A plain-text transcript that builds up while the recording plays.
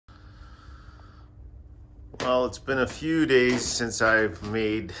Well, it's been a few days since I've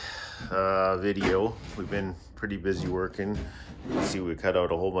made a video. We've been pretty busy working. You can see we cut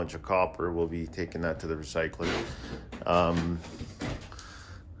out a whole bunch of copper. We'll be taking that to the recycler.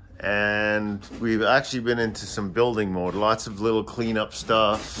 And we've actually been into some building mode. Lots of little cleanup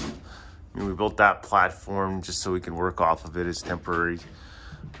stuff. I mean, we built that platform just so we can work off of it as temporary.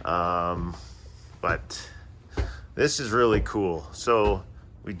 But this is really cool. So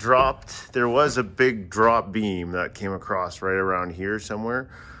we dropped, there was a big drop beam that came across right around here somewhere.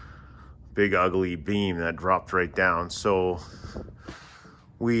 Big ugly beam that dropped right down. So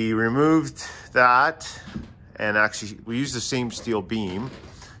we removed that and actually we used the same steel beam,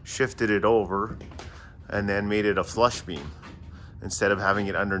 shifted it over, and then made it a flush beam. Instead of having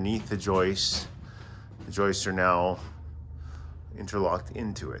it underneath the joists are now interlocked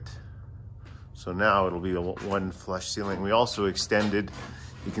into it. So now it'll be a one flush ceiling. We also extended,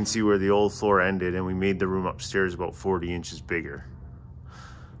 you can see where the old floor ended, and we made the room upstairs about 40 inches bigger.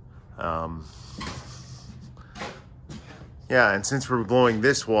 Yeah, and since we're blowing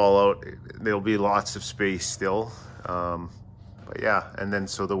this wall out, there'll be lots of space still. But yeah, and then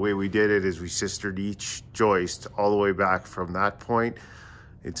so the way we did it is we sistered each joist all the way back from that point.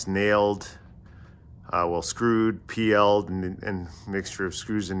 It's nailed, well, screwed, PL'd, and mixture of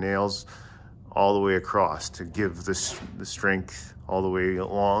screws and nails all the way across to give the strength all the way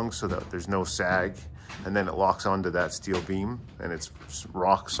along so that there's no sag. And then it locks onto that steel beam and it's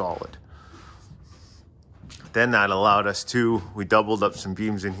rock solid. Then that allowed us to, we doubled up some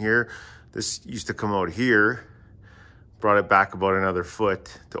beams in here. This used to come out here, brought it back about another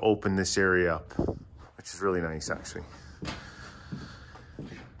foot to open this area up, which is really nice actually.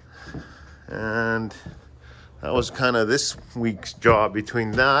 And that was kind of this week's job.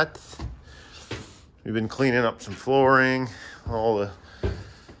 Between that, we've been cleaning up some flooring. All the,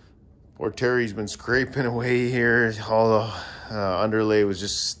 poor Terry's been scraping away here. All the underlay was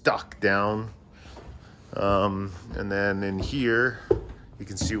just stuck down. And then in here, you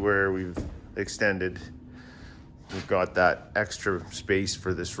can see where we've extended. We've got that extra space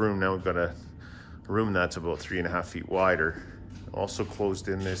for this room. Now we've got a room that's about 3.5 feet wider. Also closed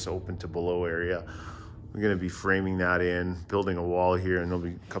in this open to below area. We're gonna be framing that in, building a wall here, and there'll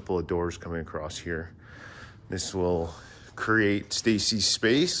be a couple of doors coming across here. This will create Stacy's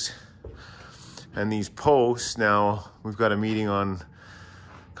space. And these posts, now we've got a meeting on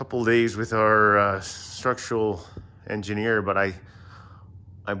a couple of days with our structural engineer, but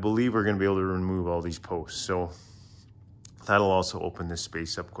I believe we're gonna be able to remove all these posts. So that'll also open this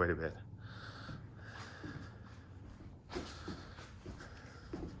space up quite a bit.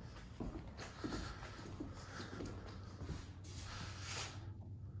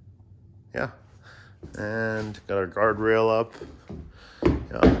 Yeah, and got our guardrail up.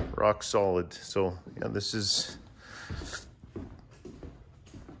 Yeah, rock solid. So yeah, this is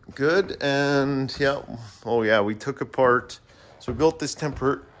good. And yeah, oh yeah, we took apart, so we built this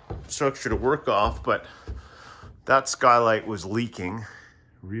temporary structure to work off, but that skylight was leaking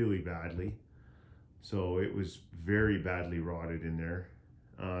really badly. So it was very badly rotted in there.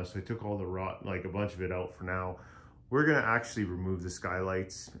 So I took all the rot, like a bunch of it out for now. We're gonna actually remove the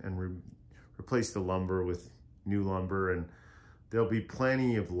skylights and replace the lumber with new lumber, and there'll be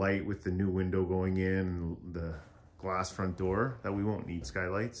plenty of light with the new window going in, the glass front door, that we won't need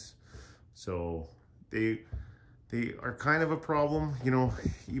skylights. So they are kind of a problem, you know.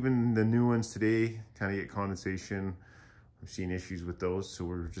 Even the new ones today kind of get condensation. I've seen issues with those, so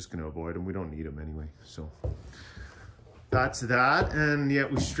we're just going to avoid them. We don't need them anyway. So that's that. And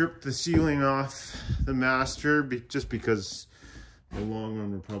yet we stripped the ceiling off the master just because in the long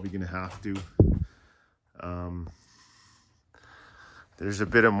run we're probably going to have to. There's a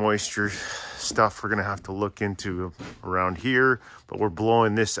bit of moisture stuff we're gonna have to look into around here, but we're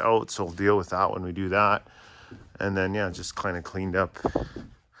blowing this out, so we'll deal with that when we do that. And then yeah, just kind of cleaned up.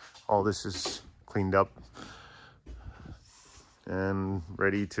 All this is cleaned up and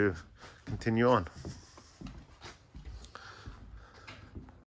ready to continue on.